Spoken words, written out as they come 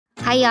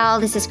Hi, y'all.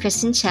 This is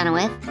Kristen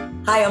Chenoweth.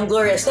 Hi, I'm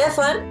Gloria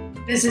Stefan.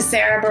 This is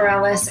Sarah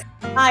Bareilles.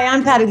 Hi,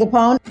 I'm Patty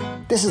Lapone.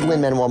 This is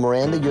Lin-Manuel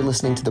Miranda. You're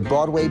listening to the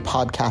Broadway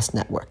Podcast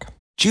Network.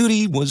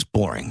 Judy was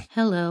boring.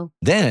 Hello.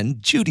 Then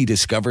Judy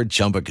discovered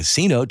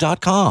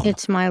ChumbaCasino.com.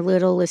 It's my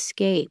little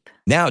escape.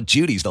 Now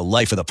Judy's the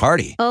life of the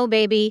party. Oh,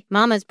 baby,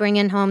 mama's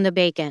bringing home the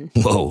bacon.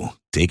 Whoa,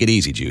 take it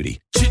easy,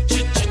 Judy.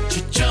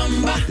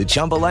 The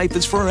Chumba life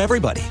is for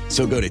everybody.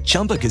 So go to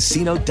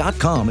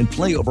ChumbaCasino.com and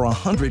play over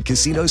 100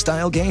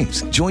 casino-style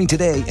games. Join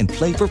today and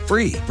play for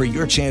free for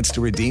your chance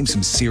to redeem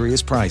some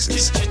serious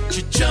prizes.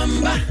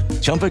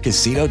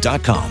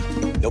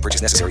 ChumbaCasino.com. No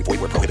purchase necessary. Void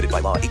where prohibited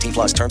by law. 18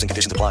 plus terms and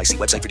conditions apply. See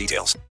website for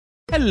details.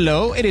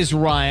 Hello, it is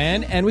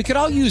Ryan, and we could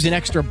all use an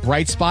extra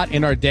bright spot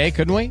in our day,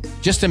 couldn't we?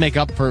 Just to make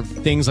up for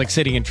things like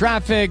sitting in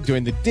traffic,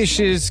 doing the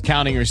dishes,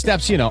 counting your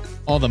steps, you know,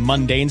 all the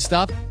mundane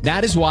stuff.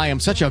 That is why I'm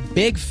such a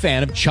big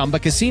fan of Chumba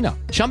Casino.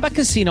 Chumba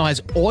Casino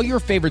has all your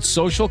favorite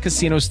social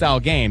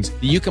casino-style games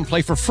that you can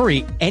play for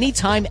free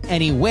anytime,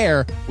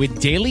 anywhere with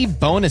daily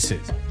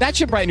bonuses. That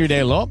should brighten your day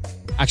a little.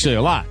 Actually,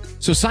 a lot.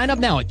 So sign up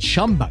now at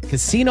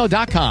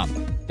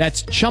ChumbaCasino.com.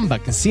 That's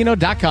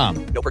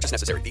ChumbaCasino.com. No purchase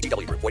necessary.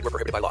 VGW Group. Void where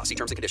prohibited by law. See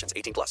terms and conditions.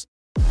 18 plus.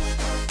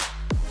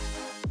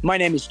 My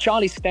name is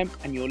Charlie Stemp,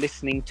 and you're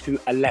listening to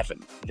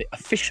 11, the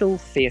official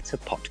theatre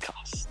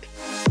podcast.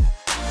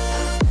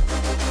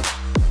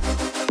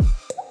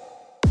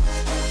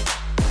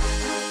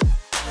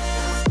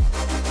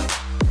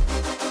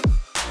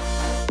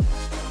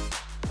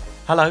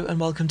 Hello and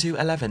welcome to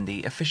 11,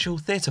 the official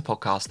theatre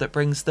podcast that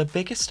brings the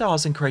biggest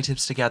stars and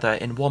creatives together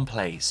in one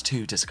place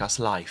to discuss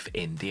life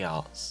in the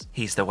arts.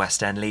 He's the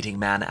West End leading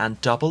man and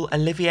double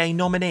Olivier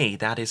nominee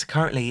that is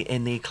currently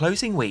in the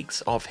closing weeks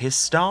of his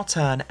star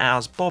turn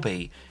as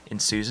Bobby in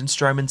Susan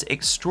Stroman's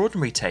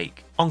extraordinary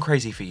take on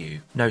Crazy for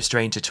You. No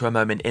stranger to a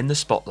moment in the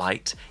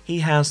spotlight, he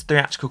has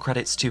theatrical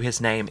credits to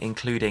his name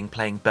including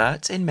playing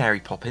Bert in Mary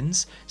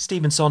Poppins,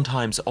 Stephen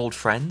Sondheim's Old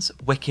Friends,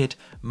 Wicked,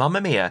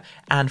 Mamma Mia,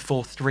 and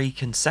for 3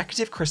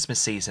 consecutive Christmas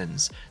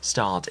seasons,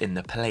 starred in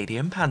the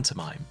Palladium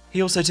pantomime.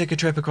 He also took a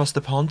trip across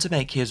the pond to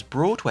make his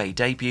Broadway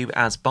debut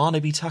as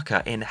Barnaby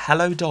Tucker in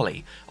Hello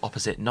Dolly,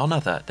 opposite none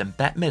other than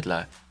Bette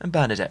Midler and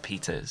Bernadette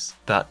Peters.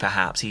 But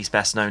perhaps he's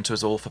best known to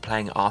us all for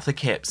playing Arthur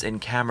Kipps in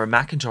Cameron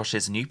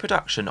Mackintosh's new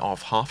production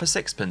of Half a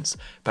Sixpence,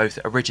 both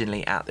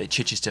originally at the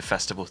Chichester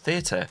Festival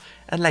Theatre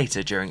and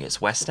later during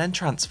its West End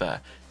transfer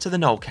to the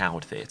Noel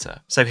Coward Theatre.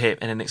 So here,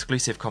 in an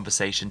exclusive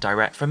conversation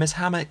direct from his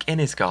hammock in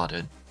his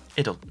garden,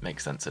 it'll make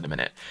sense in a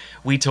minute,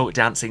 we talk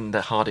dancing,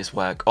 the hardest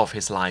work of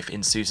his life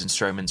in Susan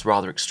Stroman's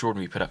rather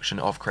extraordinary production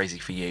of Crazy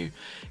for You,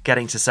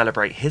 getting to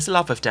celebrate his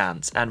love of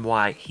dance and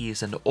why he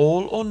is an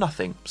all or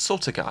nothing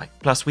sort of guy.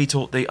 Plus we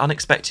talk the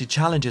unexpected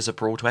challenges of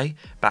Broadway,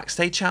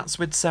 backstage chats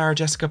with Sarah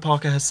Jessica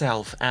Parker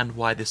herself, and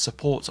why the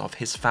support of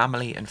his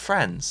family and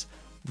friends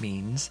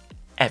means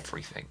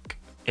everything.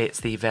 It's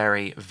the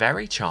very,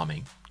 very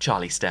charming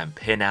Charlie Stemp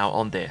here now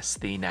on this,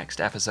 the next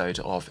episode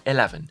of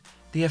 11,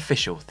 the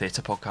official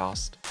theatre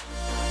podcast.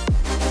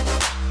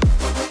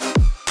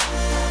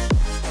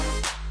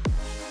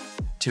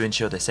 To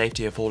ensure the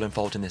safety of all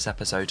involved in this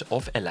episode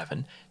of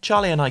 11,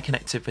 Charlie and I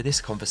connected for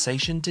this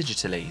conversation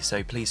digitally,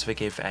 so please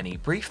forgive any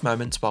brief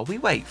moments while we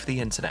wait for the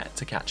internet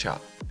to catch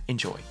up.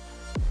 Enjoy.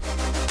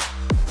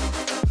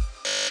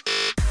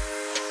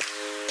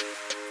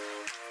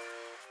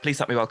 Please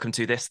help me welcome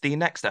to this, the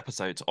next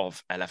episode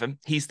of 11.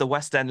 He's the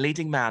West End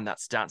leading man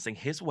that's dancing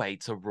his way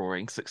to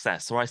roaring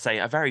success. So I say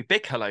a very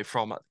big hello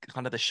from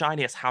kind of the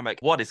shiniest hammock.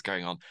 What is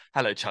going on?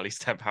 Hello, Charlie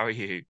Stemp. How are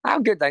you?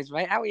 I'm good, thanks,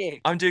 mate. How are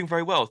you? I'm doing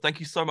very well. Thank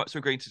you so much for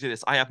agreeing to do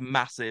this. I have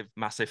massive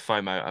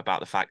FOMO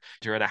about the fact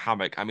you're in a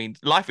hammock. I mean,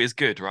 life is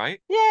good,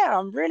 right? Yeah,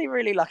 I'm really,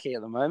 really lucky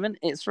at the moment.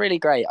 It's really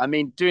great. I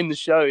mean, doing the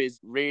show is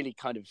really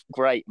kind of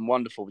great and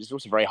wonderful, but it's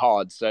also very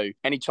hard. So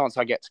any chance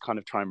I get to kind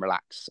of try and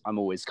relax, I'm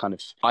always kind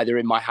of either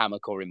in my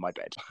hammock or in my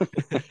bed.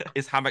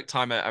 Is hammock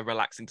time a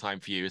relaxing time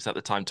for you? Is that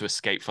the time to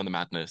escape from the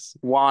madness?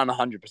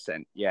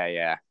 100%.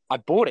 Yeah. I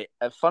bought it.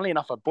 Funnily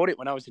enough, I bought it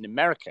when I was in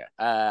America.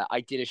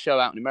 I did a show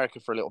out in America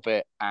for a little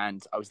bit,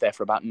 and I was there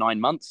for about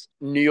 9 months.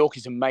 New York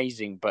is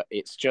amazing, but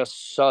it's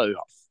just so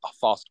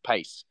fast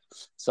pace.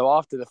 So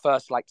after the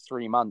first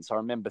 3 months, I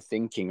remember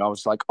thinking, I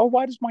was like, oh,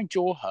 why does my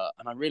jaw hurt?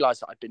 And I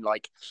realized that I'd been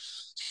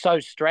so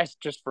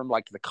stressed just from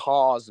the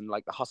cars and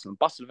the hustle and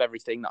bustle of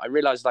everything, that I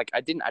realized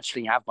I didn't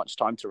actually have much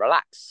time to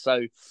relax.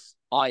 So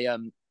I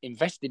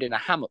invested in a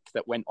hammock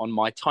that went on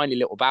my tiny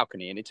little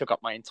balcony, and it took up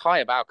my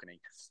entire balcony.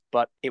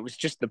 But it was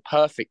just the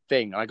perfect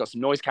thing. And I got some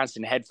noise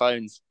cancelling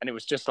headphones, and it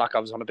was just like I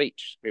was on a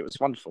beach. It was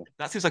wonderful.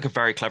 That seems like a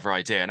very clever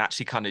idea and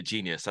actually kind of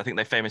genius. I think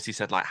they famously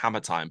said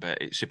hammer time,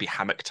 but it should be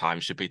hammock time.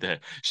 Should be the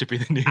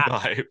new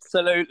vibe.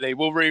 Absolutely,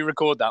 we'll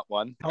re-record that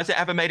one. Has it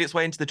ever made its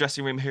way into the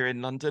dressing room here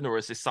in London, or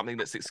is this something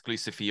that's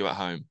exclusive for you at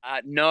home?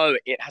 No,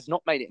 it has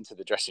not made it into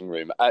the dressing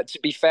room. To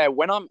be fair,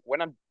 when I'm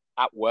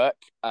at work,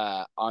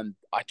 I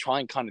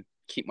try and kind of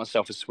keep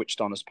myself as switched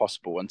on as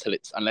possible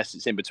unless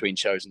it's in between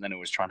shows, and then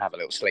always try and have a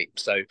little sleep.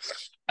 So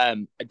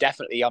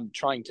Definitely, I'm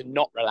trying to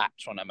not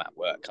relax when I'm at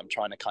work. I'm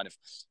trying to kind of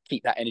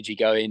keep that energy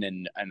going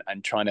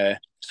and trying to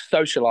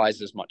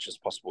socialize as much as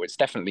possible. It's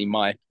definitely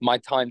my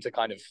time to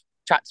kind of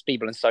chat to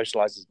people and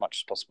socialize as much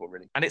as possible,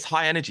 really. And it's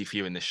high energy for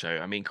you in this show.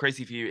 I mean,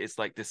 Crazy for You is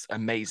like this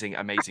amazing,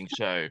 amazing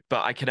show.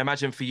 But I can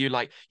imagine for you,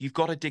 like, you've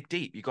got to dig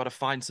deep. You've got to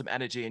find some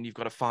energy and you've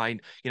got to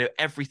find,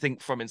 everything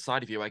from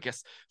inside of you. I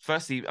guess,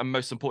 firstly, and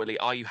most importantly,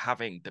 are you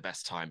having the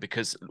best time?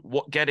 Because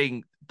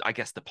I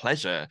guess, the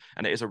pleasure,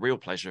 and it is a real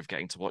pleasure of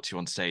getting to watch you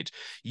on stage,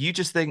 you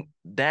just think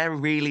they're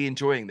really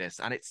enjoying this.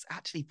 And it's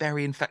actually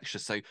very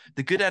infectious. So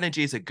the good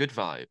energy is a good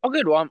vibe. Oh,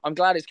 good. Well, I'm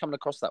glad it's coming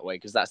across that way,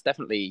 because that's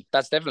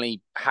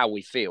definitely how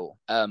we feel.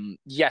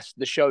 Yes,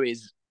 the show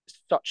is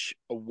such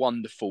a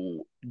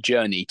wonderful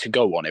journey to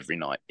go on every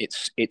night.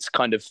 It's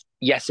kind of,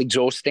 yes,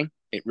 exhausting.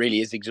 It really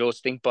is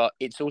exhausting, but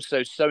it's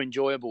also so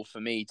enjoyable for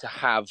me to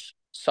have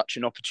such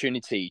an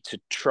opportunity to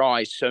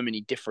try so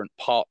many different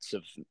parts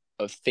of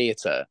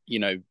theatre,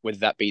 whether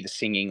that be the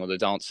singing or the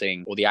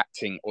dancing or the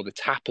acting or the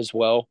tap as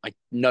well. I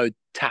know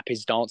tap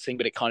is dancing,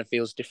 but it kind of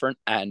feels different.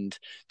 And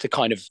to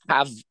kind of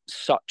have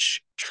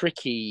such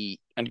tricky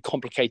and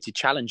complicated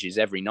challenges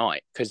every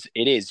night, because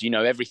it is,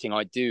 everything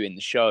I do in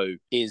the show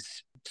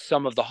is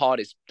some of the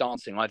hardest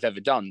dancing I've ever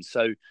done.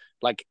 So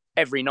like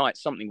every night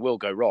something will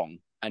go wrong.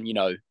 And,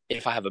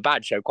 if I have a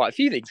bad show, quite a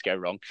few things go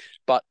wrong.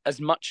 But as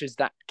much as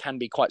that can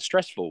be quite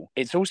stressful,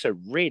 it's also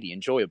really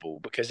enjoyable,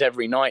 because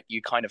every night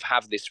you kind of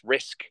have this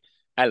risk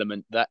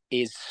element that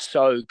is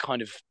so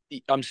kind of,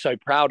 I'm so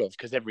proud of,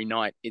 because every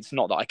night it's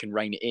not that I can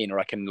rein it in or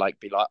I can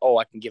be like, oh,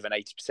 I can give an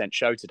 80%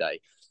 show today.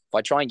 If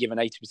I try and give an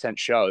 80%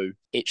 show,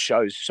 it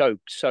shows so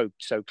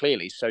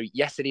clearly. So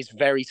yes, it is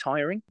very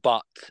tiring,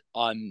 but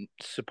I'm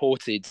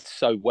supported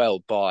so well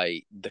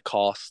by the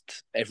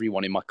cast.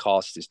 Everyone in my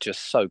cast is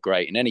just so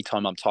great. And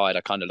anytime I'm tired,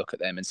 I kind of look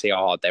at them and see how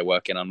hard they're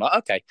working. I'm like,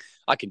 okay,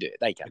 I can do it.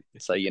 They can.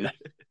 So,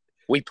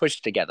 we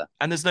push together.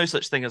 And there's no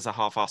such thing as a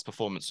half-assed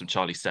performance from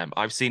Charlie Stemp.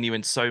 I've seen you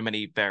in so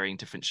many varying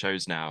different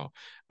shows now,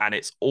 and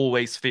it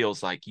always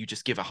feels like you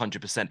just give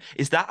 100%.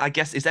 Is that, I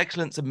guess, is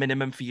excellence a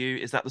minimum for you?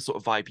 Is that the sort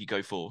of vibe you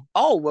go for?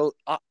 Oh, well,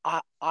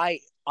 I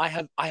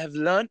have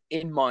learned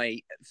in my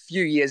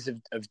few years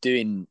of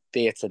doing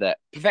theatre that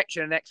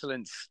perfection and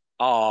excellence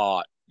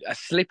are a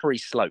slippery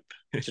slope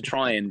to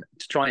try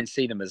and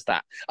see them as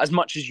that, as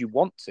much as you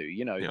want to.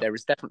 Yeah. There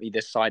is definitely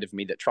this side of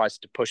me that tries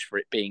to push for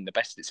it being the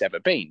best it's ever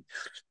been.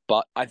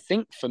 But I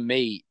think for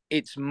me,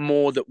 it's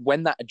more that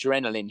when that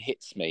adrenaline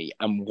hits me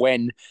and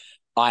when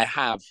I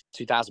have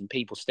 2,000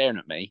 people staring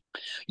at me,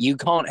 you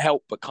can't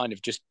help but kind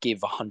of just give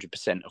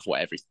 100% of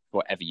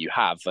whatever you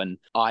have. And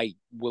I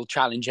will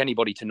challenge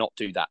anybody to not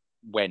do that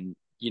when,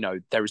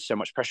 there is so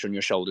much pressure on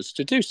your shoulders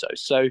to do so.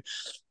 So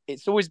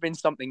it's always been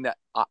something that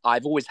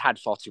I've always had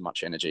far too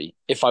much energy.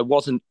 If I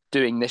wasn't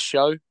doing this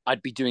show,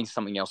 I'd be doing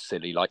something else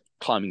silly, like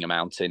climbing a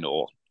mountain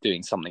or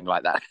doing something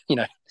like that.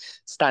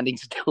 Standing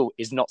still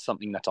is not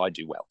something that I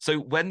do well. So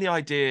when the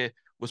idea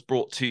was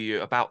brought to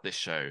you about this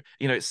show,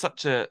 it's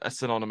such a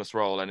synonymous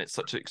role and it's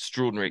such an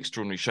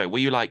extraordinary show. Were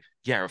you like,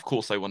 yeah, of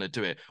course I want to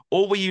do it?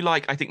 Or were you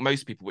like, I think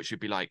most people, which would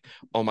be like,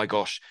 oh my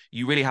gosh,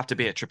 you really have to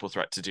be a triple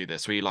threat to do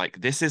this? Were you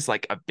like, this is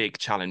like a big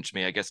challenge to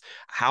me, I guess?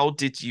 How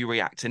did you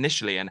react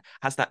initially? And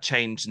has that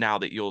changed now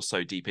that you're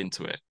so deep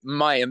into it?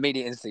 My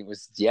immediate instinct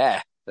was,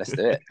 yeah, let's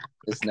do it.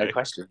 There's Okay. no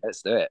question.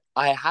 Let's do it.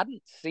 I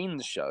hadn't seen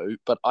the show,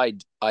 but I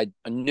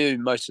knew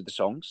most of the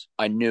songs.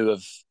 I knew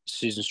of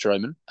Susan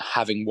Stroman,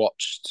 having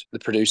watched The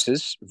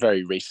Producers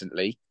very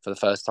recently for the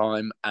first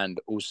time,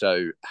 and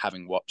also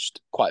having watched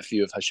quite a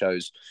few of her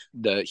shows.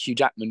 The Hugh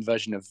Jackman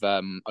version of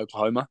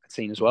Oklahoma I'd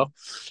seen as well.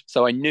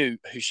 So I knew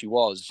who she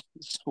was.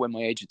 So when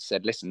my agent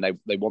said, listen,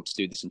 they want to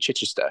do this in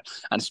Chichester,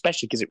 and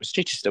especially because it was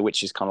Chichester,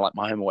 which is kind of like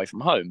my home away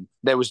from home,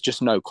 there was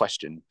just no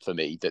question for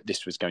me that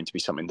this was going to be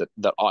something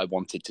that I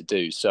wanted to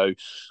do. So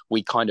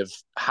we kind of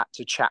had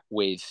to chat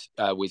with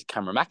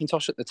Cameron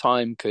McIntosh at the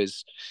time,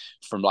 because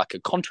from like a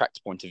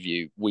contract point of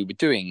view, we were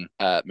doing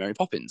Mary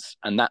Poppins,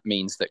 and that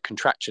means that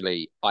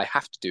contractually I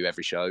have to do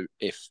every show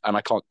and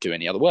I can't do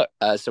any other work.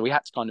 So we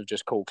had to kind of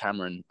just call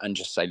Cameron and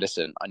just say,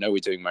 listen, I know we're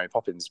doing Mary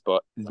Poppins,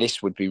 but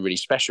this would be really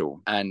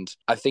special. And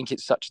I think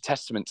it's such a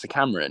testament to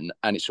Cameron,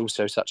 and it's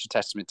also such a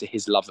testament to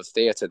his love of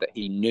theatre that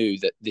he knew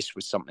that this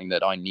was something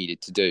that I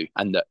needed to do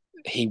and that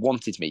he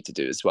wanted me to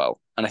do as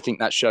well. And I think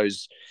that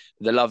shows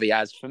the love he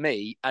has for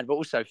me, and but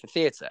also for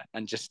theatre,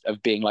 and just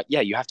of being like, yeah,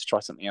 you have to try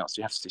something else.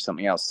 You have to do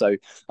something else. So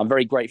I'm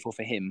very grateful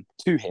for him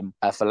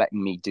for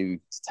letting me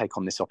take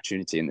on this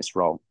opportunity in this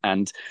role.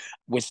 And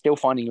we're still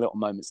finding little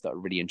moments that are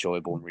really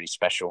enjoyable and really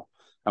special.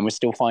 And we're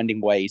still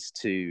finding ways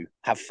to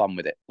have fun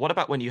with it. What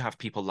about when you have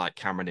people like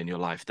Cameron in your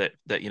life that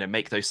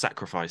make those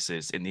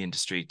sacrifices in the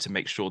industry to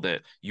make sure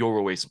that you're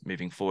always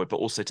moving forward, but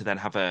also to then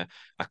have a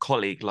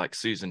colleague like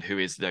Susan, who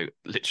is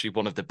literally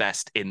one of the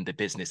best in the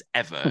business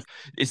ever?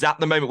 Is that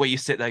the moment where you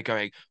sit there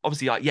going,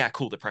 obviously, like, yeah,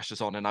 cool, the pressure's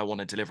on and I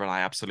want to deliver and I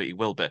absolutely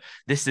will, but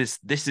this is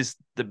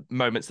the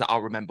moments that I'll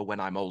remember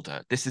when I'm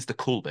older. This is the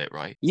cool bit,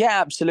 right?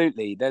 Yeah,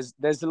 absolutely.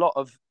 There's a lot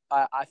of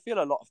I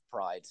feel a lot of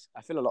pride.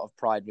 I feel a lot of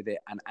pride with it,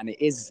 and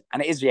it is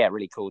yeah,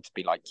 really cool to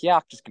be like, yeah,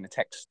 I'm just going to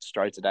text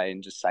Stro today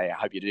and just say, I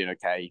hope you're doing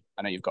okay.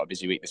 I know you've got a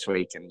busy week this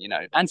week, and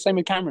and same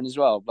with Cameron as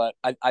well. But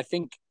I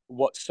think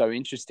what's so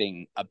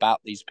interesting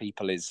about these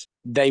people is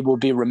they will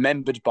be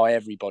remembered by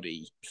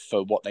everybody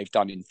for what they've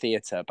done in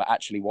theatre, but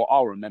actually what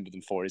I'll remember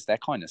them for is their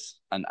kindness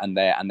and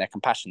their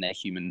compassion, their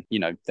human,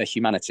 their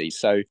humanity.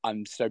 So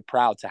I'm so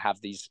proud to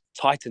have these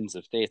titans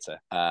of theatre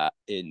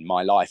in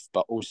my life,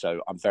 but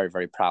also I'm very,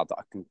 very proud that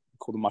I can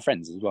call them my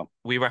friends as well.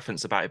 We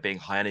reference about it being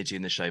high energy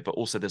in the show, but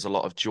also there's a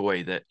lot of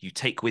joy that you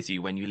take with you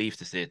when you leave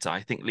the theatre.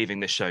 I think leaving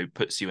this show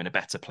puts you in a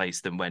better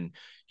place than when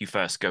you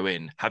first go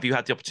in. Have you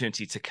had the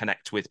opportunity to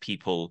connect with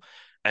people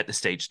at the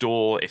stage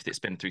door, if it's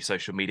been through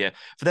social media,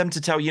 for them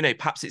to tell,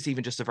 perhaps it's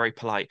even just a very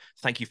polite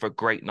thank you for a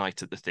great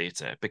night at the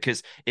theatre,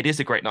 because it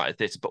is a great night at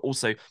the theatre, but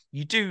also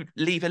you do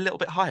leave a little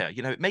bit higher.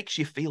 It makes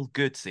you feel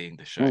good seeing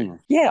the show.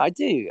 Yeah, I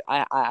do.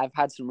 I've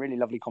had some really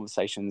lovely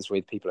conversations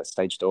with people at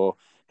stage door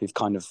who've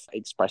kind of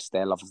expressed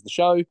their love of the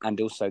show and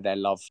also their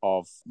love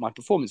of my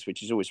performance,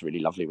 which is always really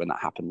lovely when that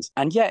happens.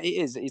 And yeah, it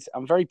is.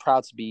 I'm very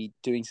proud to be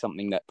doing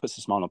something that puts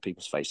a smile on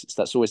people's faces.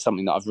 That's always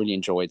something that I've really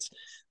enjoyed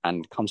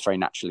and comes very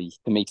naturally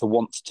for me to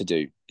want to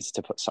do, is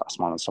to put a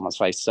smile on someone's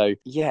face. So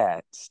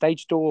yeah,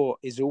 stage door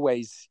is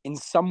always, in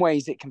some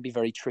ways it can be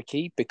very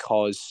tricky,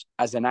 because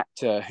as an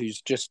actor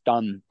who's just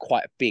done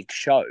quite a big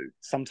show,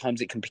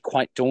 sometimes it can be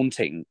quite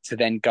daunting to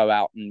then go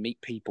out and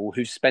meet people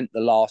who've spent the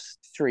last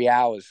 3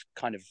 hours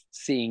kind of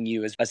seeing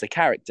you as a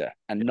character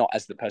and not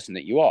as the person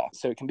that you are.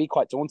 So it can be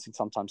quite daunting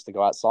sometimes to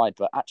go outside,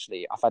 but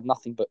actually I've had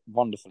nothing but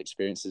wonderful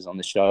experiences on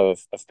the show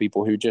of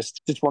people who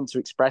just want to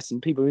express, and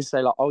people who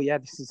say like, oh yeah,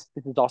 this is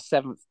our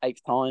 7th,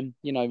 8th time,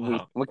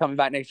 wow. We're coming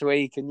back next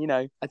week. And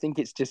I think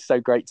it's just so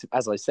great to,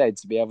 as I said,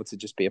 to be able to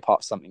just be a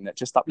part of something that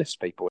just uplifts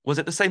people. Was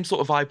it the same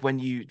sort of vibe when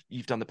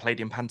you've done the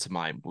Palladium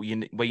pantomime,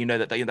 where you know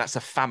that that's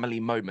a family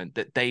moment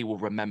that they will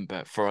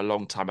remember for a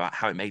long time about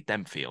how it made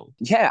them feel?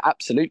 Yeah,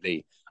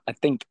 absolutely. I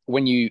think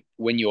when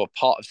you're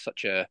part of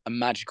such a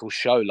magical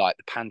show like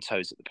the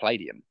Pantos at the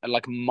Palladium,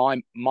 like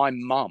my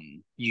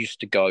mum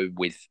used to go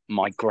with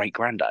my great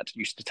granddad,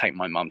 used to take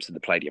my mum to the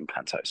Palladium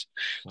Pantos.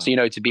 Wow.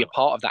 So, to be a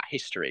part of that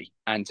history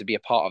and to be a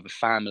part of the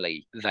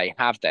family they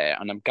have there,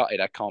 and I'm gutted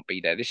I can't be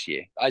there this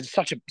year. It's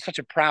such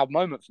a proud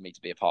moment for me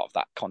to be a part of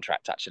that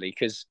contract, actually,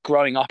 because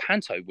growing up,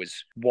 Panto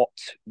was what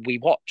we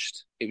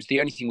watched. It was the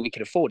only thing we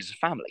could afford as a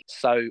family.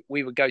 So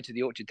we would go to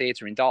the Orchard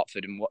Theatre in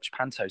Dartford and watch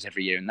Pantos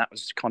every year. And that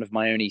was kind of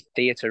my only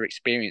theatre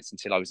experience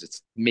until I was a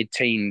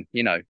mid-teen,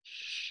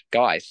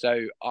 guy.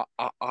 So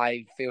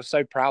I feel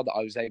so proud that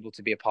I was able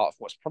to be a part of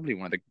what's probably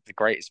one of the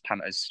greatest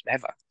Pantos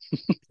ever.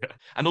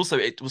 And also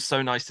it was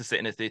so nice to sit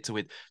in a theatre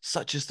with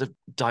such just a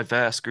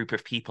diverse group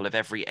of people of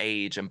every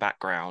age and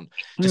background.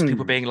 Just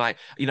people being like,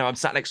 I'm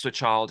sat next to a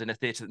child in a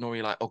theatre that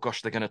normally like, oh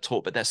gosh, they're going to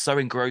talk, but they're so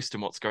engrossed in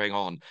what's going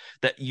on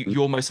that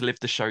you almost live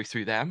the show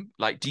through them.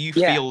 Like, do you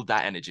feel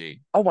that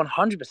energy? Oh,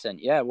 100%.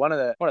 Yeah. One of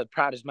the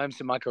proudest moments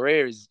in my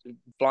career is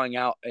flying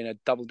out in a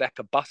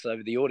double-decker bus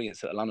over the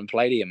audience at the London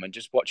Palladium and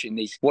just watching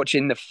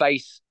the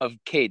face of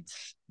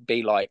kids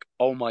be like,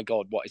 oh my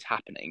God, what is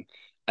happening?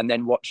 And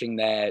then watching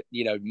their,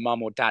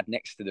 mum or dad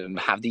next to them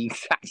have the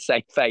exact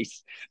same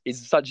face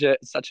is such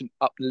an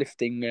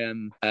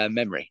uplifting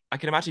memory. I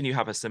can imagine you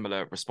have a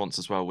similar response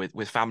as well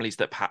with families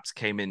that perhaps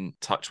came in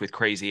touch with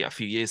Crazy a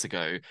few years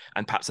ago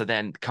and perhaps are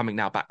then coming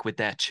now back with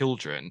their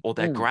children or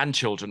their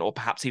grandchildren or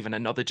perhaps even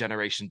another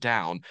generation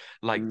down,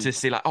 like to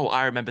see like, oh,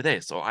 I remember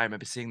this, or I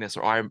remember seeing this,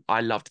 or I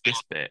loved this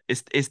bit.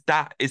 Is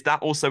that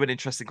also an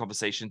interesting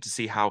conversation to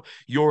see how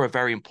you're a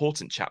very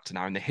important chapter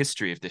now in the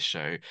history of this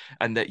show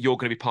and that you're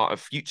going to be part of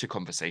future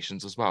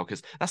conversations as well,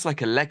 because that's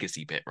like a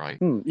legacy bit, right?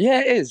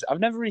 Yeah, it is.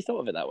 I've never really thought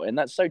of it that way, and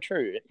that's so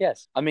true.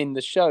 Yes, I mean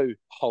the show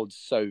holds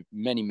so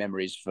many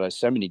memories for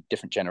so many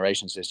different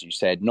generations, as you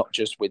said, not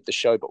just with the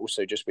show but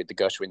also just with the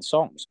Gershwin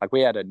songs. Like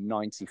we had a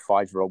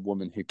 95-year-old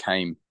woman who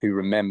came who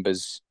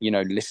remembers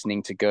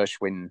listening to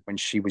Gershwin when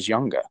she was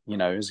younger,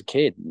 as a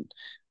kid,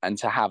 and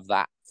to have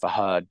that for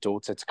her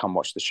daughter to come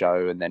watch the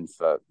show and then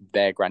for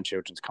their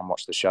grandchildren to come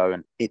watch the show,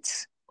 and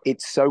it's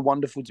so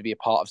wonderful to be a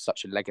part of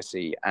such a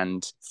legacy,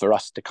 and for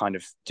us to kind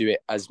of do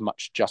it as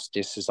much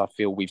justice as I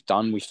feel we've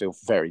done. We feel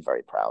very,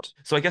 very proud.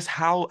 So I guess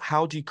how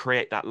do you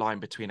create that line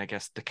between, I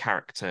guess, the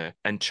character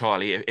and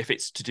Charlie, if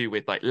it's to do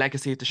with like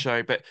legacy of the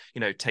show, but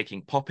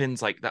taking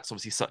Poppins, like that's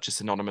obviously such a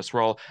synonymous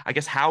role. I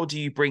guess how do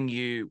you bring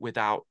you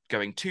without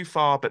going too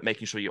far, but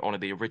making sure you honor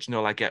the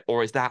original,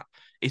 or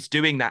is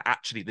doing that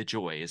actually the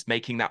joy? Is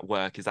making that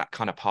work? Is that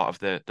kind of part of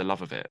the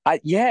love of it?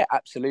 Yeah,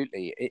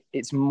 absolutely.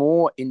 It's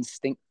more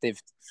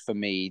instinctive for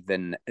me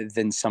than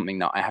something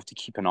that I have to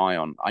keep an eye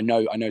on. I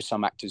know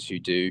some actors who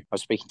do. I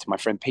was speaking to my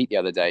friend Pete the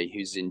other day,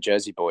 who's in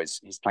Jersey Boys.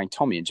 He's playing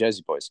Tommy in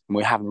Jersey Boys, and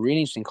we were having a really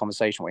interesting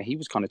conversation where he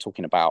was kind of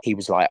talking about, he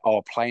was like,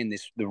 oh, playing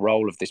the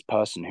role of this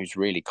person who's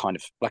really kind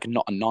of like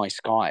not a nice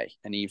guy,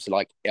 and he was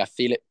like, I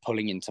feel it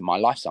pulling into my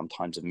life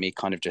sometimes of me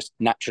kind of just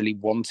naturally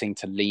wanting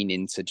to lean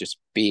into just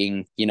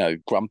being,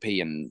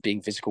 grumpy and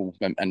being physical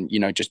and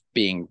just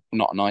being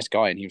not a nice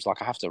guy. And he was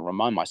like, I have to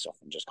remind myself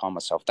and just calm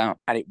myself down.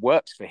 And it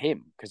works for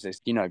him because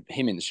there's,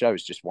 him in the show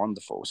is just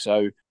wonderful.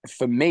 So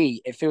for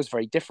me, it feels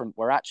very different,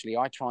 where actually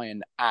I try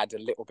and add a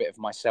little bit of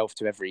myself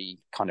to every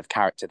kind of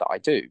character that I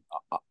do.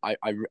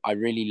 I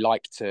really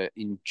like to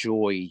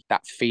enjoy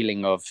that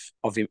feeling of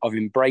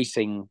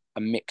embracing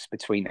a mix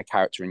between a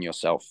character and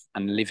yourself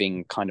and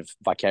living kind of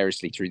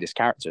vicariously through this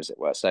character, as it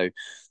were. So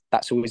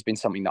that's always been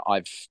something that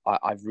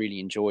I've really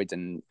enjoyed,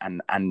 and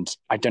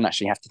I don't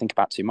actually have to think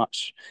about too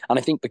much. And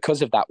I think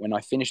because of that, when I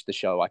finish the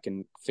show, I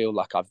can feel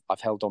like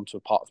I've held on to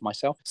a part of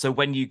myself. So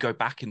when you go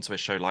back into a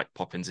show like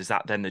Poppins, is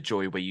that then the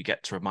joy where you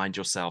get to remind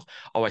yourself,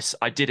 oh,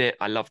 I did it,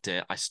 I loved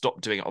it, I stopped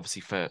doing it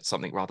obviously for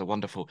something rather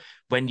wonderful.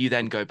 When you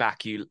then go back,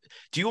 do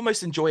you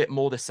almost enjoy it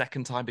more the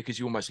second time because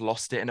you almost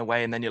lost it in a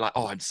way, and then you're like,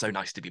 oh, I'm so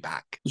nice to be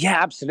back? Yeah,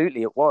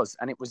 absolutely, it was,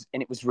 and it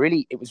was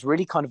really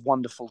kind of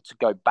wonderful to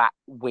go back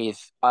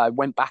with. I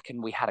went back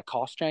and we had a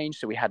cast change,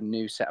 so we had a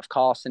new set of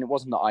casts, and it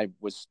wasn't that I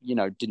was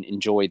didn't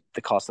enjoy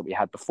the cast that we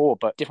had before,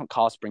 but different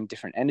casts bring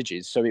different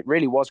energies, so it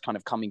really was kind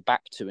of coming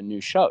back to a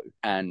new show.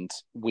 And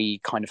we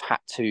kind of had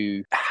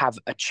to have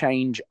a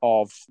change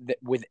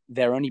with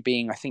there only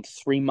being, I think,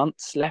 3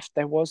 months left.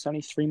 There was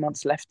only 3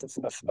 months left of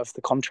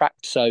the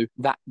contract, so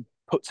that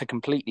puts a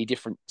completely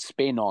different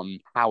spin on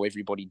how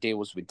everybody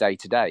deals with day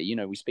to day.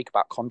 We speak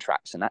about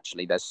contracts, and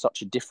actually there's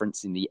such a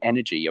difference in the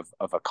energy of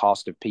a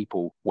cast of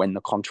people when the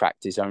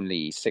contract is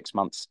only 6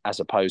 months as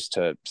opposed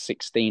to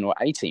 16 or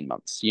 18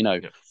 months.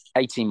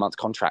 18-month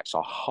contracts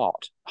are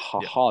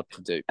hard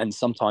to do, and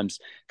sometimes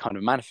kind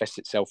of manifests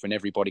itself in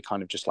everybody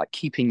kind of just like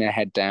keeping their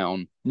head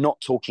down,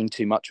 not talking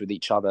too much with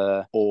each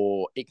other,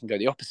 or it can go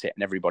the opposite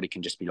and everybody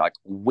can just be like,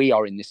 we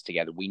are in this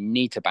together, we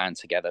need to band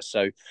together.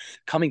 So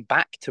coming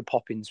back to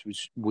Poppins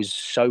was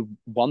so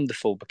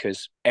wonderful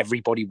because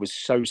everybody was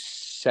so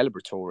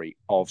celebratory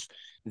of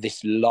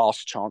this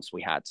last chance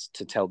we had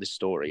to tell this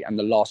story and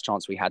the last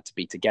chance we had to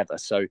be together.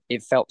 So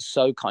it felt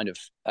so kind of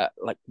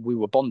like we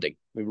were bonding.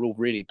 We were all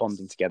really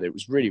bonding together. It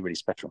was really, really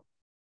special.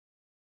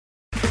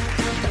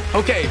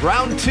 Okay,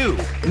 round 2.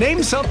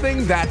 Name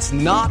something that's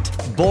not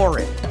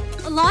boring.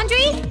 A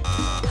laundry?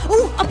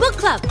 Ooh, a book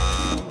club.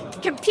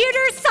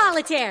 Computer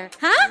solitaire,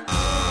 huh?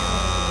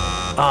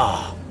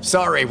 Ah,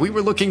 sorry, we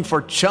were looking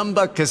for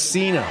Chumba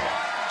Casino.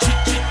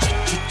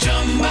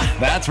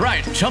 That's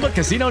right,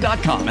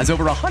 ChumbaCasino.com has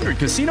over 100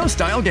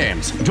 casino-style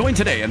games. Join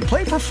today and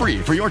play for free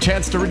for your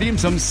chance to redeem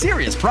some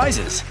serious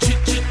prizes.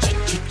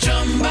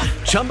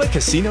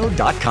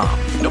 ChumbaCasino.com.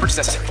 No purchase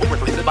necessary. Void where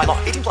prohibited by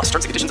law. 18+ terms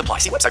and conditions apply.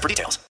 See website for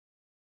details.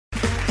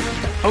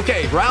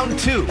 Okay, round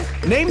 2.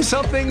 Name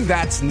something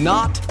that's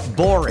not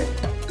boring.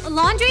 A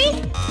laundry?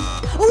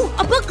 Ooh,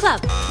 a book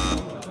club.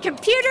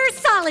 Computer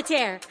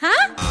solitaire,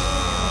 huh?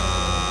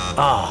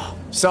 Ah,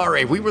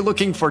 sorry, we were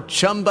looking for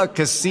Chumba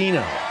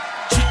Casino.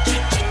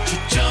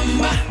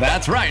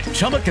 That's right,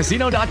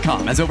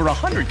 ChumbaCasino.com has over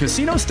 100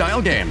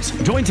 casino-style games.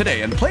 Join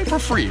today and play for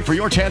free for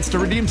your chance to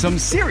redeem some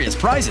serious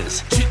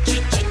prizes.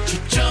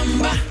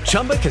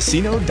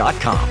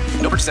 ChumbaCasino.com.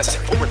 No purchase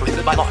necessary. Void where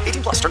prohibited by law.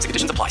 18+ terms and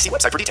conditions apply. See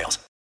website for details.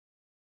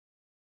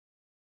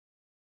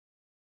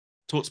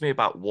 Talk to me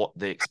about what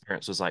the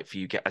experience was like for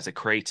you as a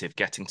creative,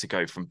 getting to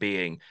go from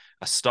being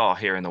a star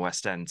here in the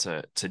West End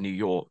to New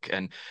York.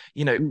 And,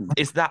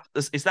 is that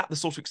the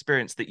sort of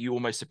experience that you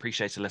almost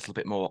appreciate a little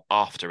bit more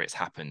after it's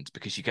happened,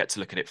 because you get to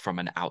look at it from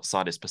an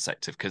outsider's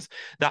perspective? Because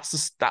that's the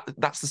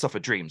stuff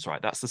of dreams,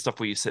 right? That's the stuff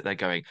where you sit there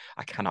going,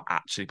 I cannot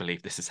actually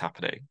believe this is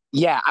happening.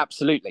 Yeah,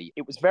 absolutely.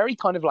 It was very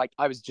kind of like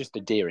I was just a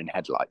deer in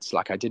headlights.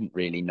 Like I didn't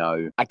really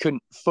know. I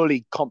couldn't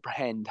fully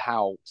comprehend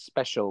how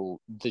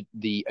special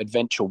the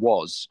adventure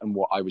was and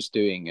what I was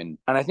doing. And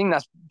I think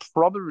that's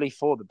probably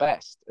for the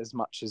best, as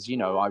much as,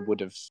 I would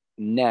have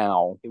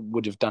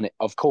done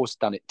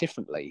it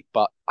differently.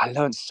 But I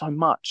learned so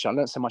much. I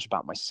learned so much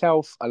about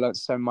myself. I learned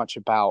so much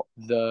about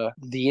the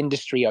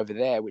industry over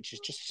there, which is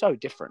just so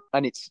different.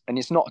 And it's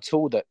not at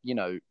all that,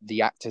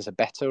 the actors are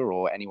better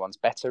or anyone's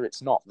better.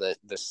 It's not. The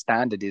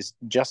standard is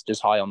just as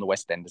high on the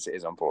West End as it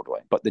is on Broadway.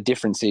 But the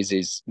difference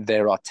is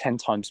there are 10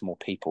 times more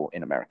people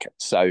in America.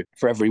 So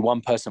for every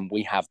one person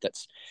we have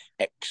that's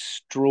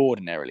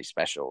extraordinarily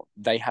special,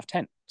 they have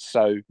 10.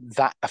 So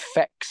that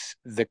affects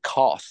the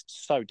cast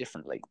so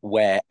differently,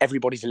 where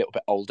everybody's a little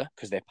bit older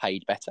because they're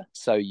paid better.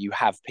 So you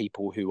have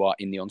people who are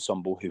in the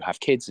ensemble who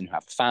have kids and who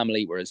have a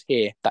family, whereas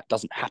here that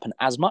doesn't happen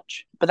as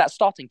much. But that's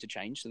starting to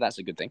change, so that's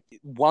a good thing.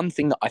 One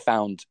thing that I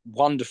found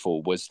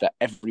wonderful was that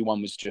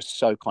everyone was just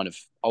so kind of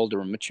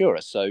older and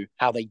mature. So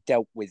how they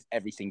dealt with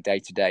everything day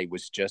to day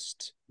was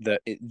just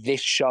that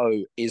this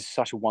show is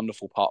such a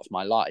wonderful part of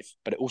my life,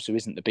 but it also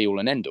isn't the be all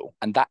and end all.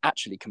 And that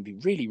actually can be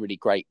really, really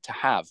great to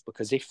have,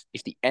 because if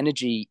the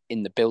energy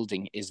in the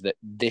building is that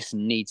this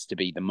needs to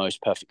be the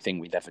most perfect thing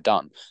we've ever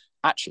done,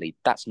 actually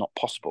that's not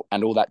possible.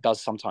 And all that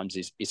does sometimes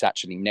is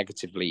actually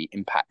negatively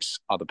impacts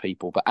other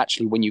people. But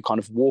actually, when you kind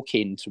of walk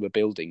into a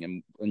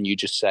building and you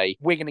just say,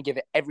 we're going to give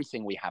it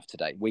everything we have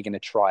today, we're going to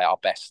try our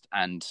best,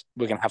 and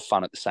we're going to have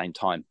fun at the same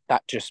time,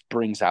 that just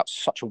brings out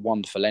such a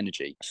wonderful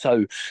energy.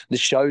 So the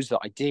shows that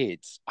I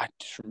did, I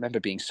just remember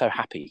being so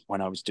happy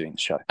when I was doing the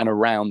show and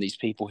around these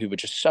people who were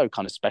just so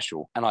kind of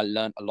special. And I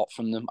learned a lot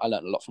from them. I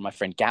learned a lot from my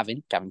friend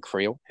Gavin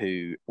Creel,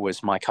 who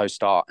was my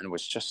co-star and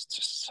was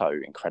just so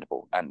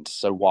incredible and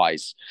so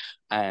wise.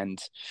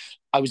 And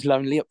I was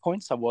lonely at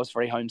points. I was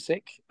very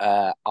homesick.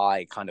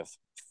 I kind of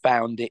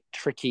found it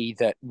tricky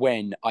that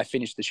when I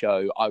finished the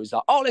show, I was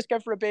like, oh, let's go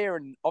for a beer.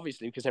 And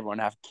obviously, because everyone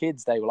have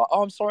kids, they were like,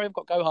 oh, I'm sorry, I've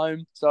got to go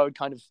home. So I would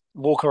kind of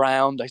walk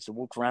around. I used to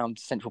walk around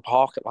Central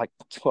Park at like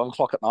 12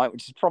 o'clock at night,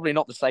 which is probably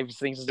not the safest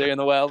thing to do in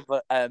the world.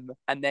 But and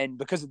then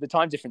because of the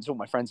time difference, all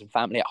my friends and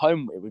family at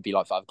home, it would be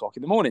like 5 o'clock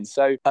in the morning.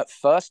 So at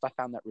first I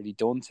found that really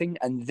daunting.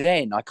 And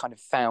then I kind of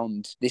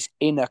found this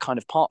inner kind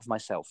of part of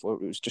myself where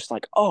it was just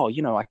like, oh,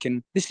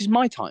 this is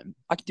my time.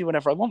 I can do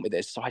whatever I want with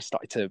this. So I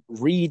started to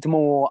read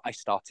more. I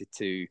started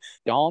to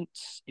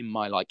dance in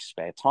my like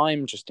spare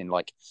time, just in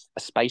like a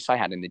space I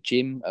had in the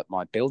gym at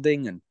my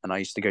building. And I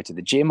used to go to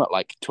the gym at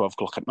like 12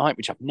 o'clock at night,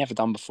 which I've never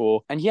done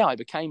before. And yeah, I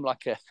became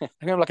like a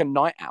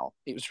night owl.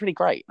 It was really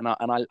great. And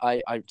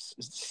I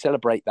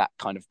celebrate that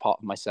kind of part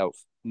of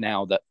myself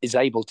now that is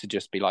able to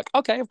just be like,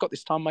 okay, I've got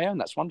this time of my own,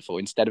 that's wonderful,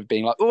 instead of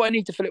being like, oh, I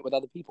need to fill it with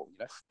other people,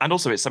 And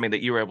also it's something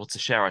that you were able to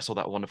share. I saw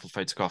that wonderful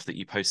photograph that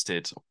you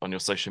posted on your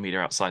social media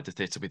outside the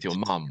theatre with your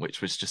mum,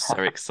 which was just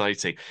so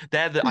exciting.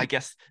 I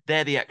guess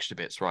they're the extra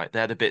bits, right?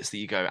 They're the bits that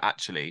you go,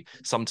 actually,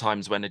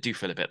 sometimes when I do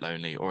feel a bit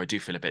lonely or I do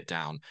feel a bit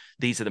down,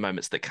 these are the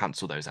moments that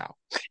cancel those out.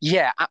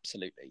 Yeah,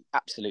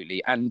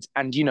 absolutely. And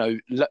I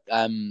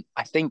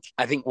think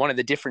one of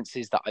the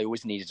differences that I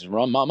always needed to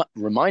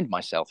remind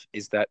myself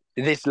is that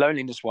this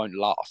loneliness won't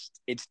last.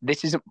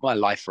 This isn't my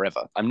life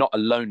forever. I'm not a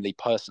lonely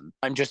person.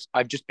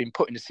 I've just been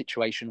put in a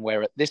situation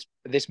where at this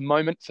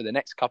moment for the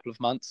next couple of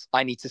months,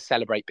 I need to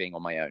celebrate being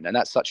on my own. And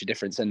that's such a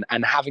difference.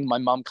 And having my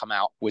mum come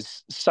out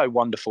was so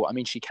wonderful. I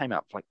mean, she came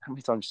out like, how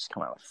many times she's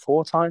come out? Like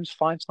 4 times,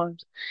 5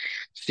 times.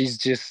 She's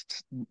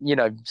just,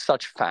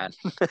 such a fan.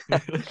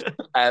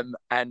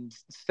 And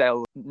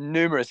sell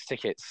numerous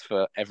tickets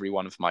for every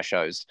one of my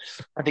shows.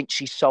 I think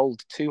she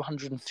sold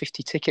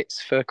 250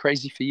 tickets for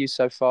Crazy for You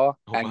so far,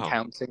 and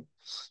counting.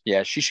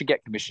 Yeah, she should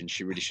get commission.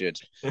 She really should.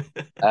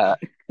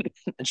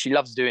 And she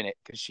loves doing it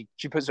because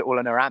she puts it all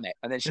in her Amex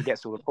and then she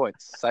gets all the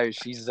points. So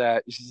she's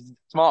a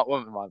smart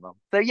woman, my mum.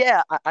 So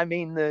yeah, I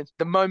mean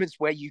the moments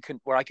where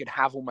I could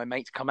have all my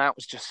mates come out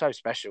was just so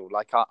special.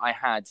 Like I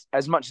had,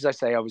 as much as I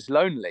say I was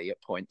lonely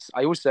at points,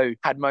 I also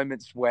had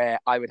moments where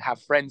I would have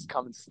friends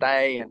come and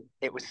stay, and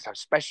it was so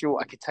special.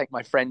 I could take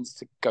my friends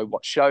to go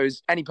watch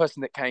shows. Any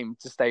person that came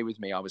to stay with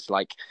me, I was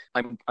like,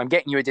 I'm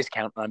getting you a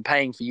discount and I'm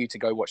paying for you to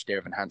go watch Dear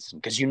Evan Hansen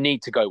because you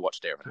need to go watch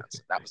Dear Evan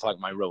Hansen. That was like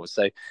my rule.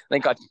 So I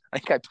think I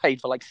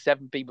paid for like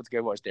 7 people to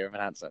go watch Dear Evan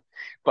Hansen,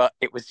 but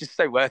it was just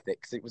so worth it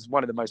because it was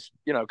one of the most,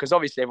 because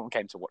obviously everyone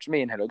came to watch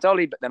me and Hello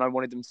Dolly, but then I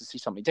wanted them to see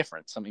something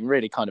different, something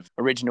really kind of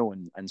original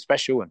and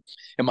special, and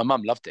my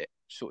mum loved it.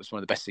 She thought it was one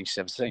of the best things she's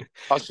ever seen.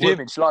 I was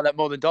fuming. She liked that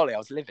more than Dolly. I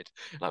was livid.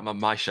 Like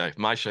my show,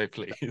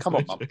 please. Come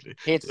on, mum.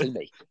 Here to see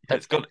me. Yeah,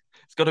 it's got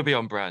to be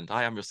on brand.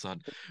 I am your son.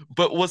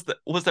 But was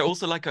there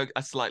also like a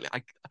slightly?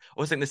 I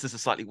always think this is a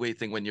slightly weird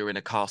thing when you're in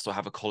a cast or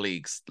have a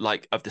colleagues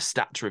like of the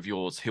stature of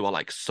yours who are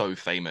like so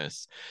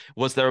famous.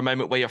 Was there a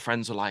moment where your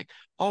friends were like,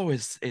 "Oh,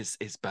 is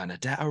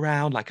Bernadette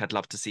around? Like, I'd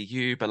love to see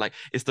you." But like,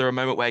 is there a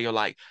moment where you're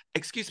like,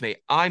 "Excuse me,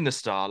 I'm the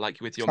star,"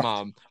 like with your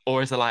mum,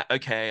 or is it like,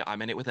 "Okay,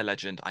 I'm in it with a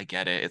legend. I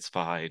get it. It's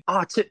fine."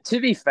 To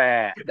be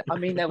fair, I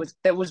mean,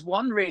 there was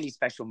one really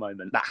special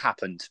moment that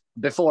happened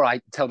before I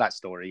tell that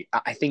story.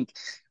 I think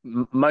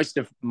most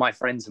of my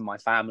friends and my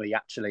family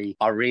actually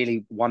are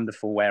really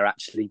wonderful, where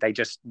actually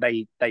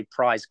they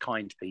prize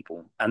kind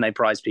people, and they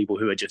prize people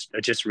who are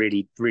just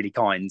really, really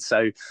kind.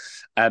 So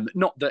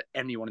not that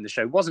anyone in the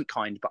show wasn't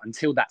kind, but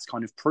until that's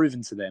kind of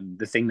proven to them,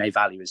 the thing they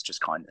value is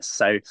just kindness.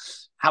 So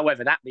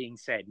however, that being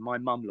said, my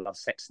mum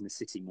loves Sex and the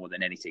City more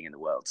than anything in the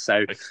world.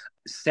 So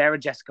Sarah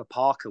Jessica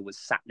Parker was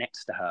sat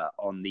next to her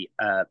on the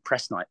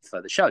press night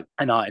for the show.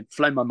 And I had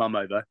flown my mum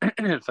over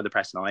for the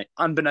press night.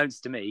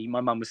 Unbeknownst to me,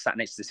 my mum was sat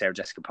next to Sarah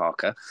Jessica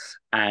Parker.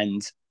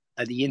 And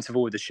at the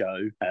interval of the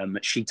show,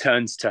 she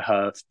turns to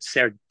her,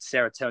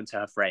 Sarah turned to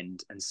her friend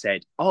and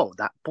said, "Oh,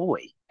 that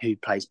boy who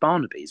plays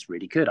Barnaby is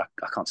really good. I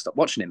can't stop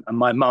watching him." And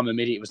my mum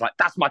immediately was like,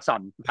 "That's my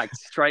son." Like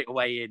straight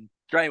away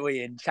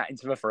in, chatting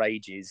to her for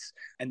ages.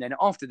 And then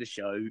after the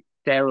show,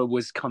 Sarah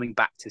was coming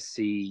back to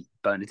see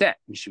Bernadette,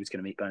 and she was going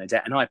to meet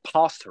Bernadette, and I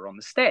passed her on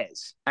the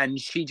stairs, and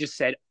she just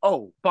said,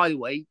 "Oh, by the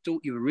way,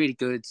 thought you were really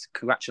good.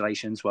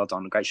 Congratulations, well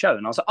done, a great show."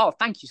 And I was like, "Oh,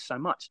 thank you so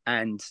much."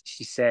 And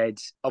she said,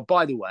 "Oh,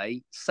 by the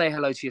way, say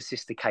hello to your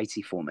sister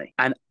Katie for me."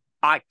 And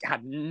I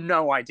had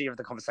no idea of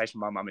the conversation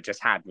my mum had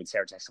just had with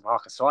Sarah Jessica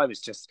Parker. So I was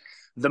just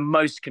the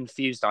most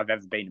confused I've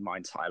ever been in my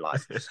entire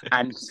life.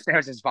 And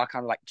Sarah Jessica Parker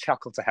kind of like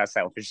chuckled to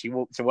herself as she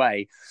walked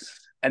away.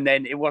 And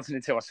then it wasn't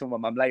until I saw my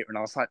mum later and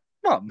I was like,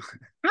 Mum,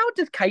 how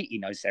does Katie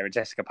know Sarah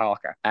Jessica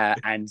Parker?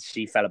 And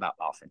she fell about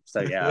laughing.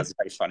 So yeah, it was a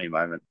very funny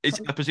moment.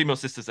 I presume your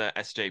sister's a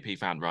SJP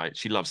fan, right?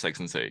 She loves Sex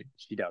and the City.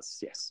 She does,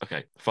 yes.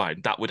 Okay, fine.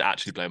 That would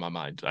actually blow my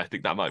mind. I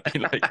think that might be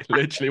like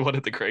literally one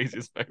of the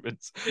craziest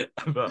moments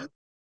ever.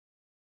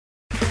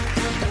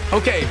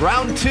 Okay,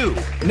 round 2.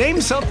 Name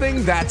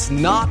something that's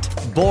not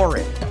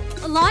boring.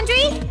 A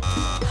laundry?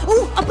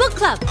 Ooh, a book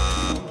club.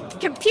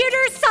 Computer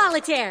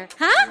solitaire,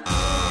 huh?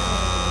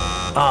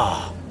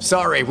 Ah, oh,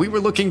 sorry. We were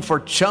looking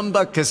for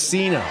Chumba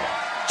Casino.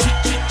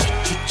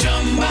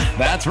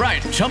 That's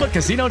right.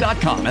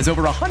 ChumbaCasino.com has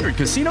over 100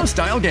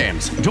 casino-style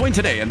games. Join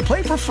today and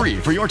play for free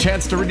for your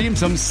chance to redeem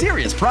some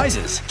serious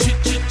prizes.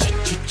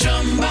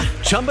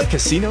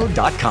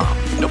 ChumbaCasino.com.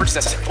 No purchase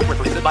necessary. Void where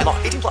prohibited by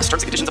law. 18 plus.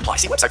 Terms and conditions apply.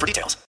 See website for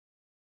details.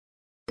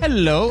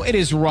 Hello, it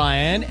is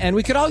Ryan, and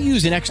we could all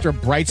use an extra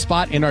bright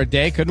spot in our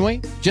day, couldn't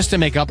we? Just to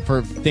make up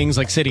for things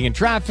like sitting in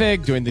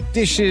traffic, doing the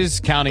dishes,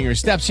 counting your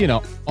steps,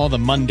 all the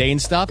mundane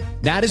stuff.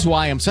 That is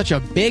why I'm such a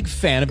big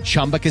fan of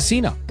Chumba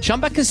Casino.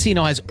 Chumba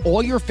Casino has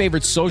all your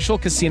favorite social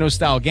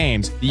casino-style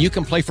games that you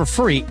can play for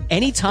free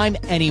anytime,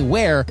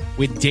 anywhere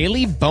with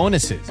daily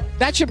bonuses.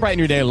 That should brighten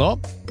your day a little.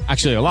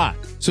 Actually, a lot.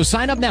 So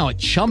sign up now at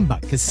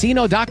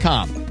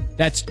ChumbaCasino.com.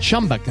 That's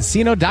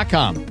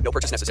ChumbaCasino.com. No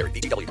purchase necessary.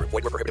 VGW Group.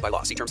 Void where prohibited by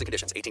law. See terms and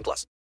conditions. 18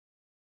 plus.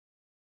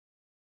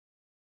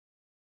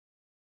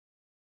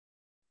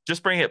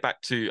 Just bring it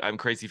back to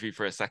Crazy for You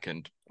for a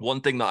second.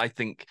 One thing that I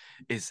think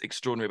is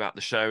extraordinary about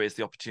the show is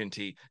the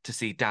opportunity to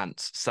see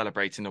dance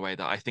celebrate in a way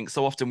that I think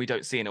so often we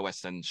don't see in a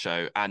West End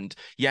show. And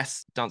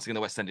yes, dancing in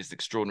the West End is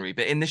extraordinary,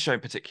 but in this show in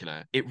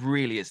particular, it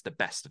really is the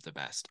best of the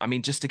best. I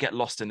mean, just to get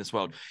lost in this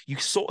world, you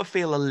sort of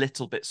feel a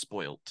little bit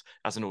spoilt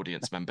as an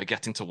audience member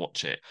getting to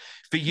watch it.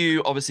 For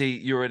you, obviously,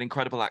 you're an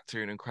incredible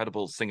actor, an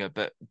incredible singer,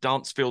 but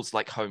dance feels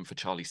like home for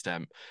Charlie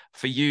Stemp.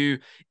 For you,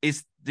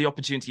 is the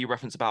opportunity you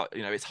reference about,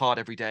 it's hard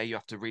every day. You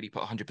have to really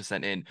put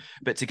 100% in,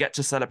 but to get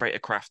to celebrate a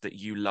craft that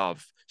you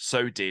love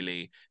so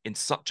dearly in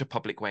such a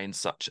public way, in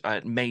such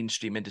a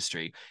mainstream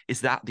industry,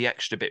 is that the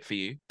extra bit for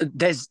you?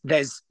 There's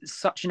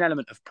such an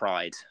element of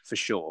pride for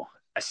sure,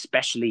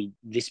 especially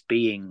this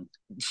being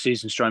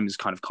Susan Stroman's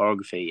kind of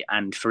choreography,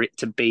 and for it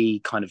to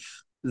be kind of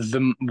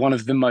one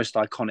of the most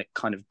iconic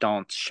kind of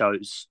dance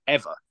shows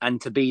ever, and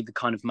to be the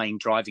kind of main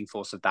driving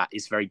force of that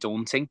is very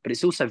daunting, but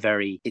it's also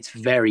very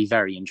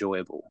very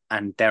enjoyable.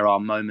 And there are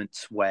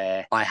moments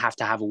where I have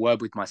to have a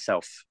word with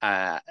myself,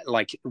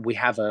 like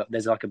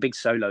there's like a big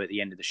solo at the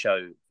end of the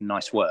show,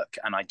 Nice Work,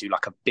 and I do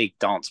like a big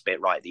dance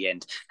bit right at the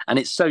end, and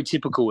it's so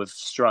typical of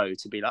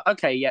Stro to be like,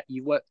 okay, yeah,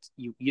 you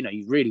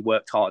really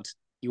worked hard,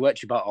 you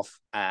worked your butt off,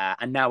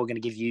 and now we're going to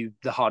give you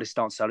the hardest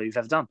dance solo you've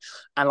ever done.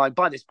 And like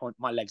by this point,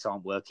 my legs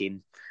aren't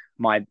working.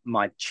 My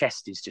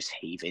chest is just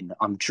heaving.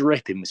 I'm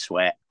dripping with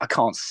sweat. I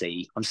can't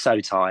see. I'm so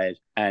tired.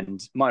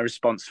 And my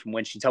response from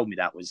when she told me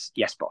that was,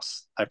 yes,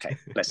 boss. Okay,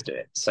 let's do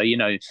it. So,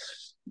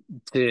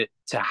 to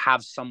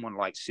have someone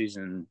like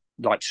Susan,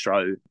 like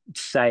Stro,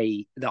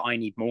 say that I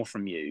need more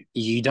from you,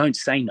 you don't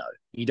say no.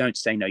 You don't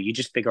say no. You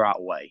just figure out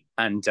a way.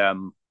 And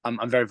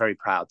I'm very, very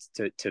proud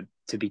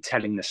to be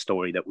telling the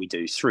story that we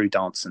do through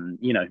dance. And,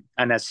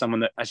 and as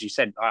someone that, as you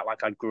said,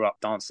 I grew up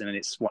dancing, and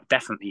it's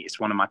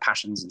one of my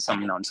passions and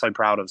something that I'm so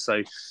proud of.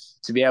 So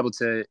to be able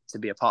to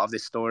be a part of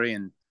this story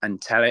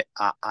and tell it,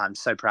 I'm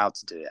so proud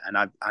to do it.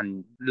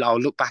 And I'll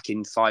look back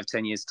in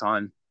 5-10 years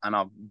time, and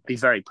I'll be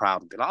very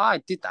proud and be like,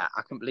 I did that.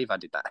 I can't believe I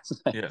did that.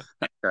 Yeah.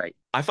 Great.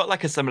 I felt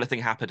like a similar thing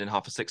happened in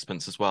Half a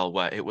Sixpence as well,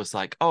 where it was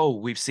like, oh,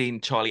 we've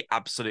seen Charlie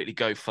absolutely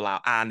go full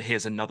out, and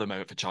here's another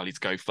moment for Charlie to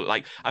go full.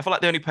 Like, I feel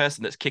like the only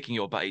person that's kicking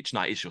your butt each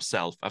night is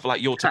yourself. I feel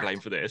like you're to blame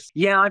for this.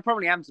 Yeah, I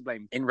probably am to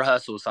blame. In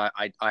rehearsals, I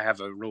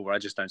have a rule where I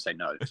just don't say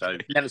no. So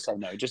never say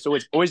no. Just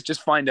always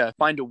just find a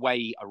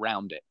way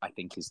around it, I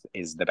think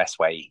is the best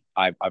way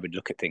I would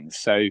look at things.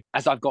 So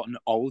as I've gotten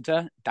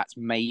older, that's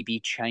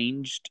maybe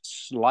changed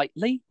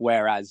slightly.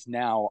 Whereas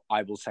now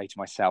I will say to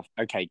myself,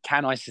 okay,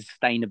 can I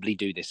sustainably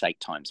do this 8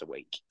 times a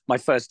week? My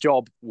first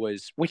job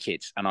was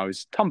Wicked, and I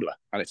was tumbler.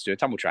 I had to do a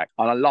tumble track,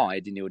 and I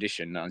lied in the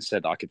audition and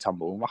said that I could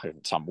tumble. I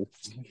couldn't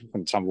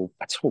tumble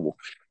at all,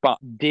 but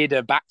did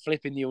a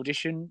backflip in the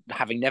audition,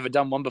 having never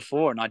done one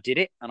before, and I did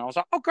it, and I was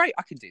like, oh great,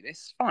 I can do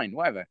this, fine,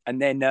 whatever. And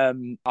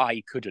then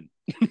I couldn't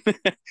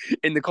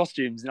in the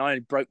costumes, and I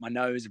broke my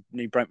nose,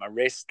 broke my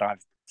wrist. I've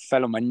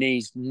fell on my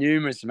knees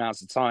numerous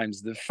amounts of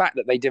times. The fact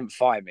that they didn't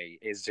fire me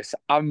is just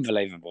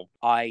unbelievable.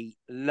 I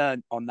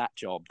learned on that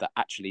job that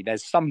actually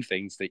there's some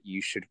things that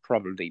you should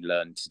probably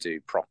learn to do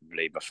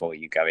properly before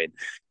you go in.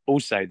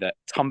 Also, that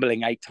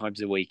tumbling 8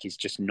 times a week is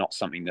just not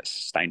something that's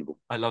sustainable.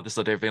 I love this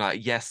idea of being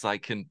like, yes, I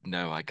can.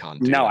 No, I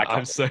can't. I can't.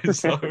 I'm so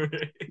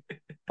sorry.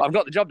 I've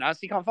got the job now, so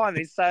you can't fire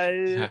me.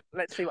 So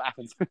let's see what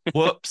happens.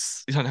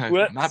 Whoops. I don't know.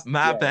 Whoops.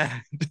 My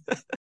bad.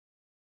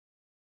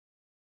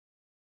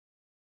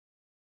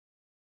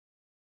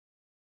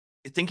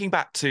 Thinking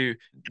back to,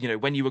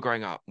 when you were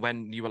growing up,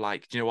 when you were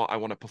like, you know what, I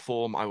want to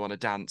perform, I want to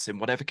dance in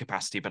whatever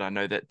capacity, but I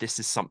know that this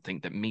is something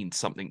that means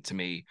something to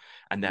me,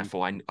 and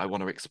therefore I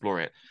want to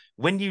explore it.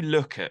 When you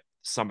look at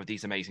some of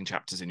these amazing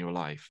chapters in your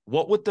life.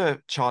 What would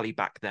the Charlie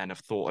back then have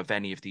thought of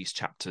any of these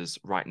chapters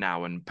right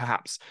now? And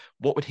perhaps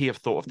what would he have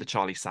thought of the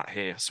Charlie sat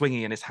here,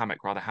 swinging in his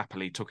hammock rather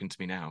happily, talking to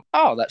me now?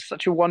 Oh, that's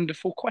such a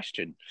wonderful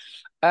question.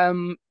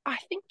 I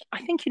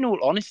think in all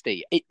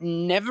honesty, I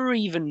never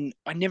even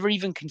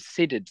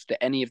considered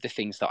that any of the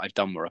things that I've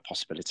done were a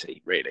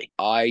possibility, really.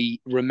 I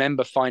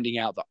remember finding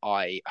out that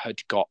I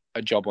had got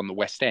a job on the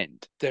West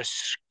End. They're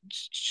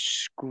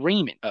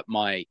screaming at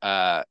my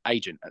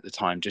agent at the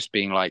time, just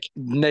being like,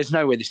 there's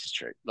no way this is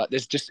true. Like,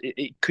 there's just,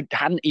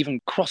 hadn't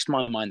even crossed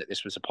my mind that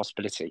this was a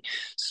possibility.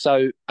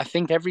 So I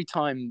think every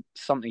time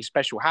something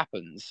special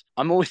happens,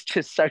 I'm always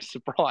just so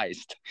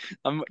surprised.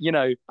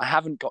 I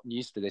haven't gotten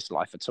used to this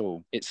life at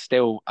all.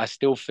 I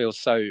still feel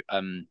so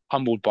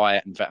humbled by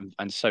it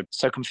and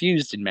so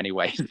confused in many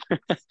ways.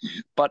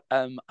 But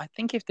I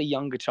think if the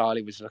younger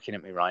Charlie was looking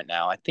at me right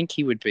now, I think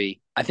he'd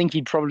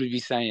probably be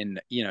saying,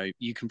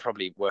 you can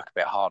probably work a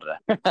bit harder.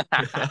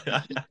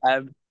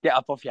 Get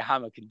up off your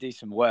hammock and do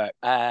some work.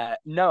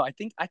 No, I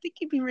think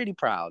he'd be really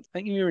proud.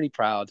 I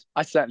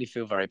certainly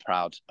feel very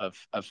proud of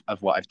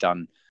what I've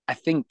done. I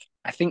think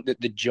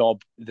that the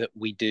job that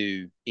we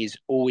do is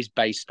always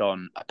based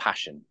on a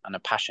passion and a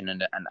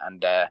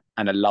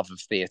love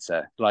of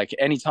theatre. Like,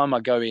 anytime I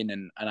go in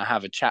and I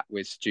have a chat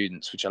with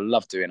students, which I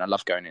love doing, I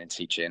love going in and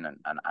teaching and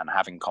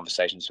having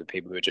conversations with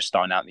people who are just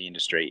starting out in the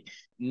industry.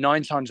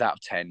 9 times out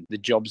of 10, the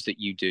jobs that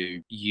you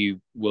do, you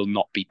will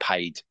not be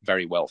paid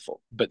very well for.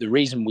 But the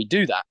reason we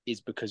do that is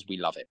because we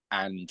love it.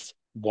 And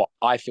what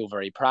I feel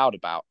very proud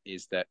about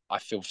is that I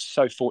feel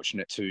so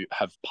fortunate to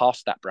have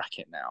passed that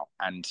bracket now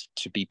and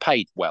to be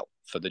paid well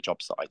for the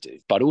jobs that I do.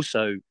 But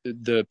also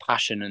the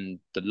passion and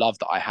the love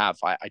that I have,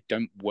 I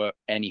don't work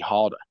any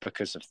harder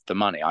because of the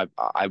money. I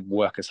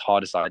work as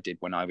hard as I did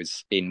when I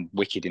was in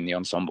Wicked in the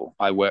ensemble.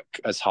 I work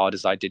as hard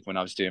as I did when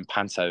I was doing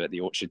Panto at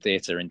the Orchard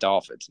Theatre in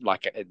Dartford.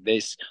 Like,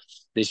 this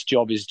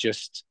job is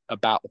just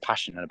about the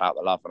passion and about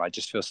the love. And I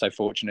just feel so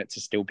fortunate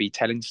to still be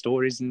telling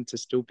stories and to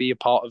still be a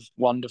part of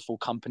wonderful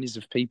companies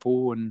of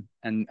people and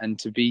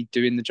to be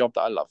doing the job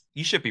that I love.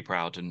 You should be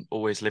proud and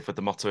always live with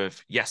the motto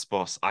of, yes,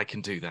 boss, I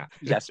can do that.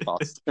 Yes,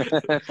 boss.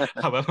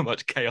 However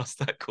much chaos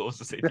that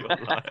causes in your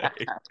life.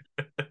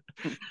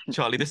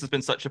 Charlie, this has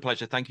been such a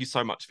pleasure. Thank you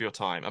so much for your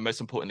time. And most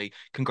importantly,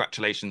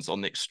 congratulations on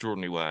the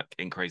extraordinary work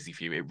in Crazy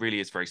for You. It really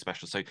is very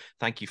special. So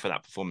thank you for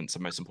that performance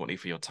and most importantly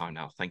for your time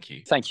now. Thank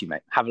you. Thank you,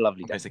 mate. Have a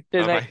lovely day. Amazing.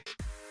 Cheers, bye-bye. mate.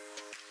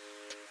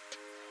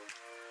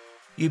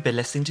 You've been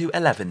listening to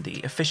 11,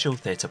 the official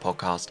theatre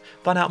podcast.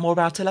 Find out more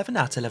about 11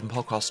 at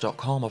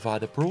 11podcast.com or via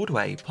the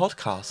Broadway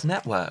Podcast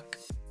Network.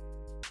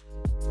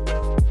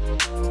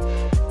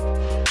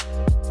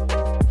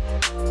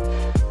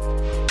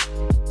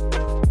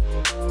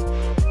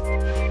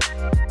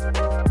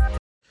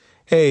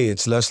 Hey,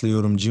 it's Leslie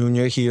Odom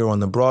Jr. here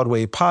on the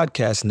Broadway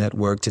Podcast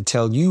Network to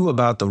tell you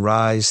about the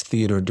Rise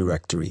Theater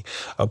Directory,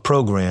 a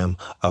program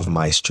of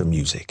Maestro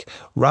Music.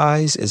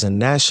 Rise is a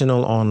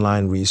national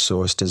online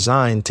resource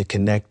designed to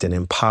connect and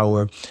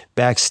empower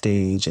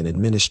backstage and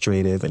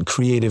administrative and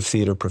creative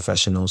theater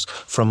professionals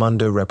from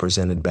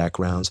underrepresented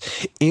backgrounds.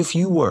 If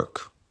you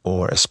work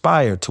or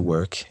aspire to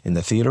work in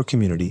the theater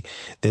community,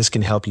 this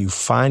can help you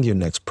find your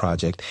next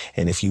project.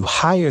 And if you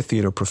hire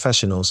theater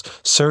professionals,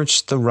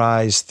 search the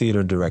Rise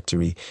Theater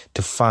Directory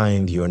to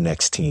find your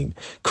next team.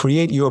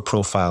 Create your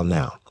profile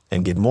now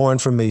and get more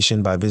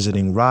information by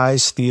visiting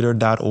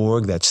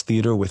risetheater.org. That's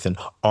theater with an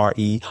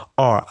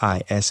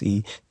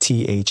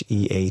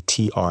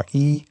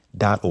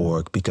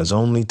risetheatre.org, because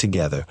only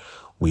together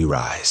we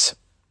rise.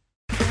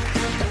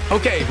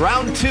 Okay,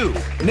 round 2.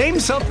 Name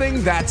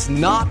something that's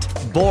not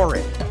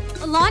boring.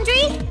 A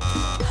laundry?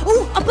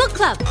 Ooh, a book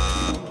club.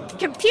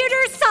 Computer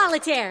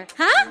solitaire,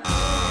 huh?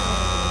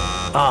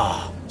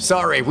 Ah,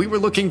 sorry, we were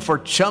looking for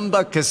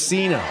Chumba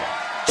Casino.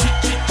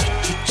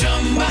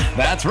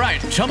 That's right,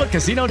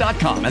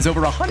 ChumbaCasino.com has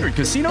over 100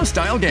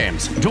 casino-style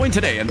games. Join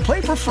today and play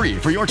for free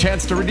for your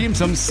chance to redeem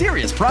some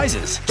serious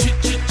prizes.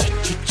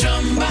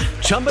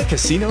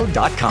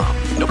 ChumbaCasino.com.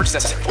 No purchase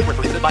necessary. Void where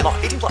prohibited by law.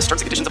 18+ terms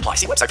and conditions apply.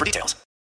 See website for details.